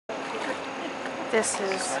This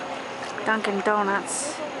is Dunkin'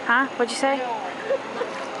 Donuts. Huh? What'd you say?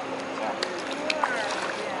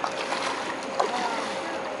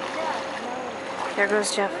 There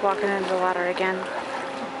goes Jeff walking into the water again.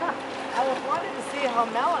 I was wanting to see how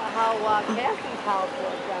Kathy's house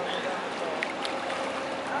was down there.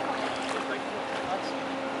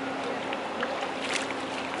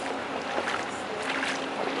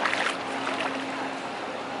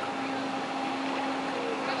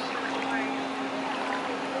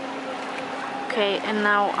 Okay, and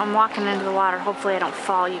now I'm walking into the water. Hopefully I don't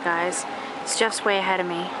fall, you guys. It's Jeff's way ahead of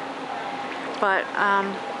me. But,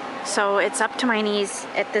 so it's up to my knees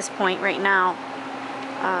at this point right now.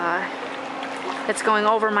 It's going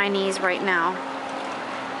over my knees right now.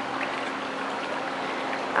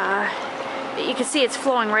 You can see it's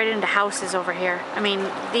flowing right into houses over here. I mean,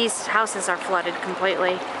 these houses are flooded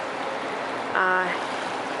completely.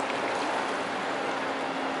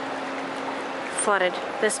 Flooded.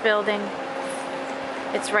 This building,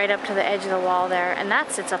 it's right up to the edge of the wall there, and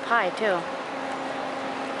that sits up high too.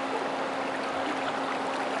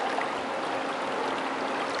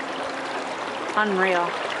 Unreal.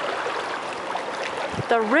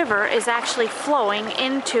 The river is actually flowing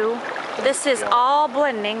into, this is all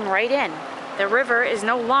blending right in. The river is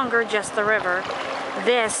no longer just the river.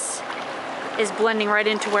 This is blending right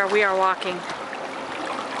into where we are walking.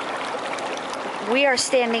 We are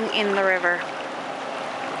standing in the river.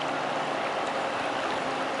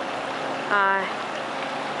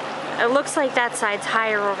 It looks like that side's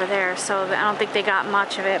higher over there, so I don't think they got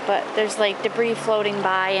much of it, but there's like debris floating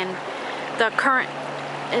by, and the current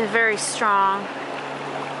is very strong.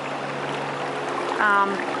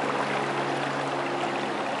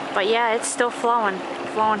 But yeah, it's still flowing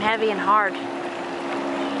heavy and hard.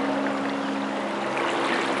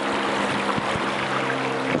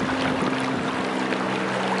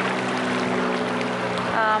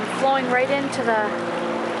 Flowing right into the,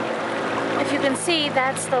 if you can see,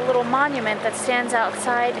 that's the little monument that stands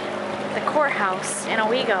outside the courthouse in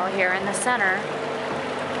Owego here in the center.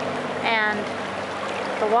 And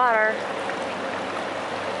the water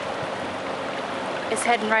is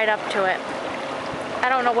heading right up to it. I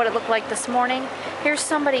don't know what it looked like this morning. Here's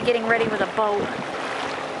somebody getting ready with a boat.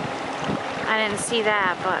 I didn't see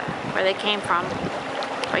that, but where they came from.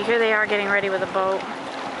 But here they are getting ready with a boat.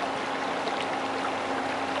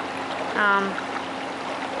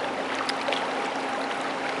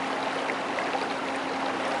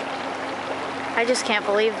 I just can't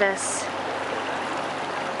believe this.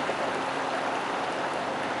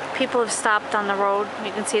 People have stopped on the road.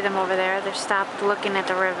 You can see them over there. They're stopped looking at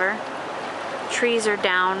the river. Trees are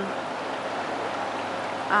down.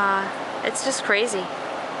 It's just crazy.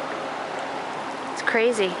 It's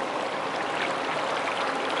crazy.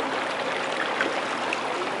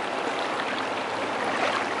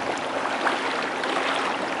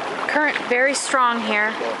 Current very strong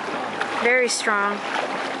here. Very strong.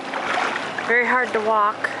 Very hard to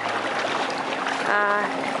walk.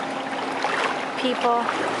 People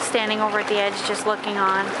standing over at the edge just looking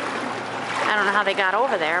on. I don't know how they got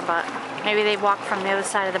over there, but maybe they walked from the other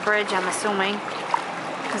side of the bridge, I'm assuming,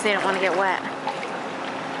 because they don't want to get wet.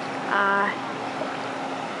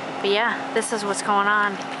 But yeah, this is what's going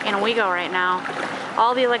on in Owego right now.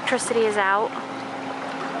 All the electricity is out.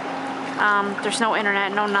 There's no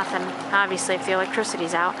internet, no nothing, obviously, if the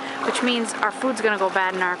electricity's out, which means our food's gonna go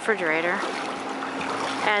bad in our refrigerator,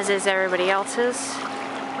 as is everybody else's.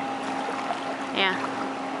 Yeah.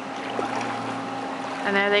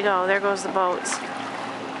 And there they go. There goes the boats.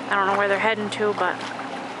 I don't know where they're heading to, but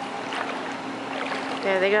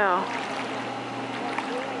there they go.